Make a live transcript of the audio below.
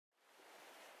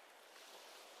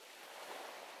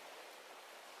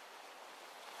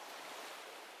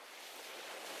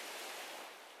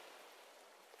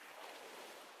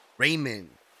Raymond.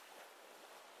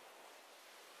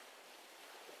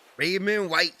 Raymond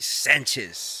White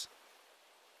Sanchez.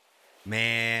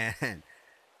 Man,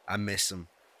 I miss him.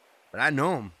 But I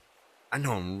know him. I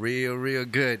know him real, real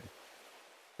good.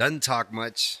 Doesn't talk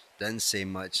much. Doesn't say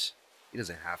much. He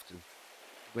doesn't have to.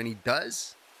 When he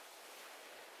does,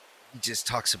 he just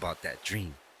talks about that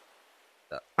dream.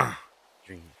 The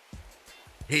dream.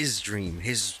 His dream.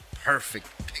 His perfect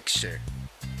picture.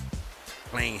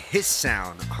 Playing his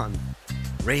sound on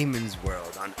Raymond's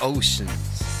world, on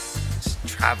oceans. Just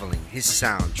traveling. His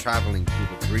sound traveling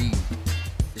through the breeze.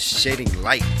 Just shedding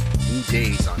light. New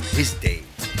days on his days.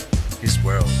 His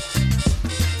world.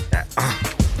 That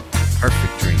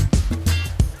perfect dream.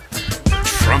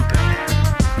 Trumpet man.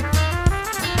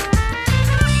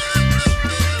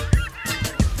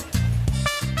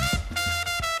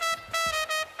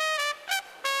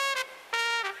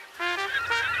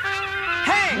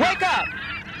 Hey, wake up!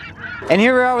 And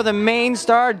here we are with the main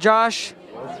star, Josh.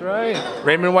 That's right.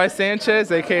 Raymond White Sanchez,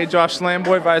 aka Josh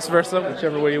Slamboy, vice versa,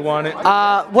 whichever way you want it.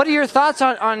 What are your thoughts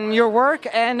on your work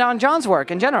and on John's work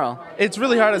in general? It's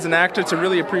really hard as an actor to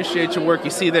really appreciate your work. You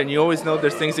see that and you always know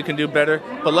there's things you can do better.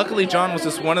 But luckily John was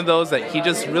just one of those that he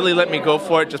just really let me go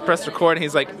for it, just press record and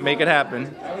he's like, make it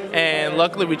happen. And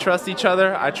luckily we trust each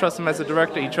other. I trust him as a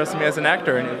director, he trusts me as an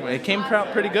actor, and it came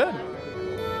out pretty good.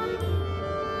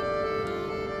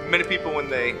 Many people, when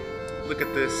they look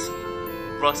at this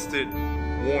rusted,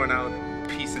 worn out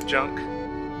piece of junk,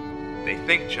 they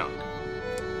think junk.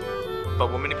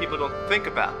 But what many people don't think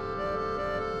about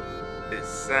is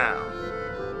sound.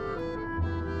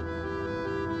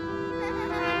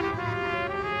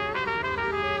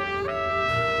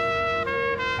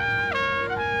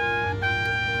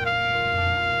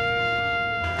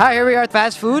 Hi, here we are at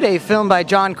Fast Food, a film by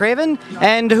John Craven.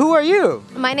 And who are you?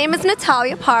 My name is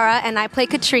Natalia Parra, and I play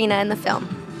Katrina in the film.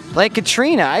 Play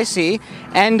Katrina, I see.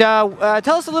 And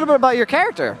tell us a little bit about your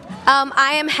character.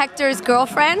 I am Hector's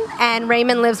girlfriend, and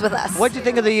Raymond lives with us. What did you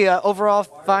think of the overall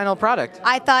final product?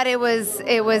 I thought it was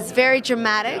very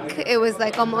dramatic. It was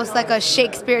like almost like a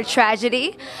Shakespeare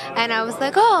tragedy, and I was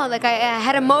like, oh, like I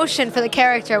had emotion for the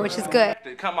character, which is good.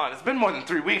 Come on, it's been more than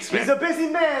 3 weeks, man. He's a busy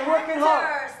man, working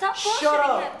hard. Stop bullshitting Shut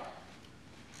up. him.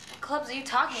 What clubs are you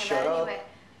talking Shut about up. anyway?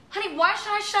 Honey, why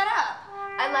should I shut up?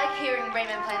 I like hearing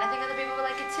Raymond play, and I think other people would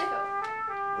like it too.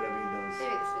 Whatever he does,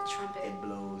 Maybe it's a trumpet. it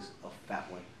blows a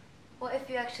fat one. Well, if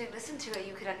you actually listen to it,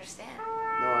 you could understand.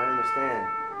 No, I understand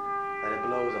that it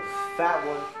blows a fat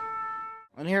one.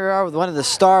 And here we are with one of the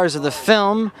stars of the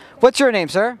film. What's your name,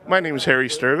 sir? My name is Harry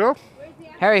Sturgill.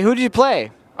 Harry, who did you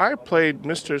play? I played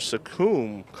Mr.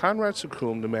 Sakum, Conrad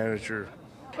Sakum, the manager.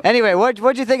 Anyway,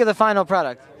 what'd you think of the final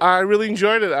product? I really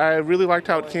enjoyed it. I really liked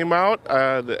how it came out.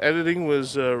 The editing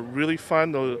was really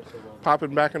fun, the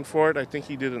popping back and forth. I think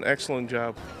he did an excellent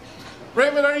job.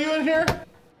 Raymond, are you in here?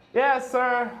 Yes,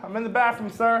 sir. I'm in the bathroom,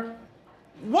 sir.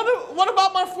 What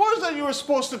about my floors that you were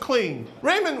supposed to clean?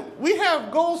 Raymond, we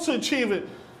have goals to achieve it.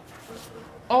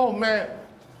 Oh, man.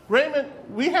 Raymond,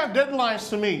 we have deadlines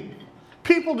to meet.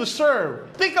 People to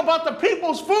serve. Think about the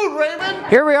people's food, Raymond.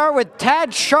 Here we are with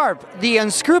Tad Sharp, the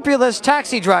unscrupulous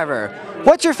taxi driver.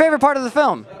 What's your favorite part of the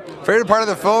film? Favorite part of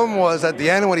the film was at the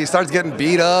end when he starts getting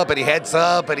beat up and he heads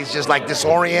up and he's just like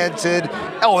disoriented.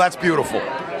 Oh, that's beautiful.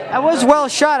 That was well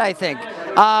shot, I think.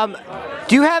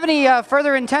 Do you have any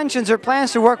further intentions or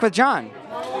plans to work with John?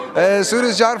 As soon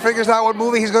as John figures out what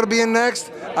movie he's going to be in next,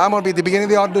 I'm going to be at the beginning of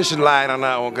the audition line on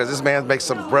that one because this man makes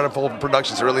some wonderful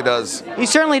productions, he really does. He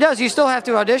certainly does. You still have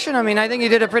to audition. I mean, I think you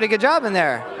did a pretty good job in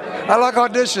there. I like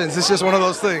auditions. It's just one of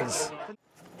those things.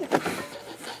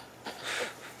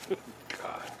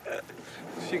 God.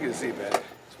 You can see, man.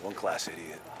 It's one class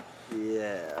idiot.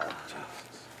 Yeah.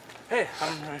 Hey,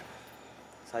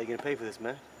 So how you gonna pay for this,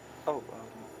 man?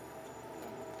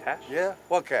 Cash? Yeah?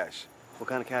 What cash? What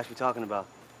kind of cash we talking about?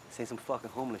 This ain't some fucking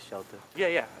homeless shelter. Yeah,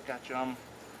 I got you.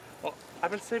 Well,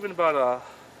 I've been saving about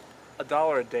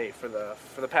 $1 a day for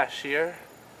the past year.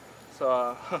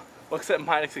 So, looks at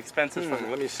minus expenses from.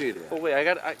 Let me see that. Oh wait,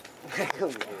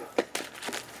 Come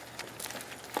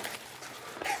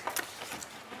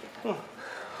here.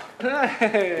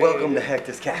 Hey. Welcome to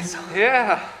Hector's Castle.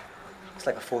 Yeah. It's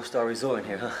like a 4-star resort in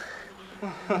here,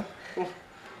 huh?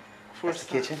 Where's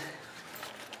the kitchen?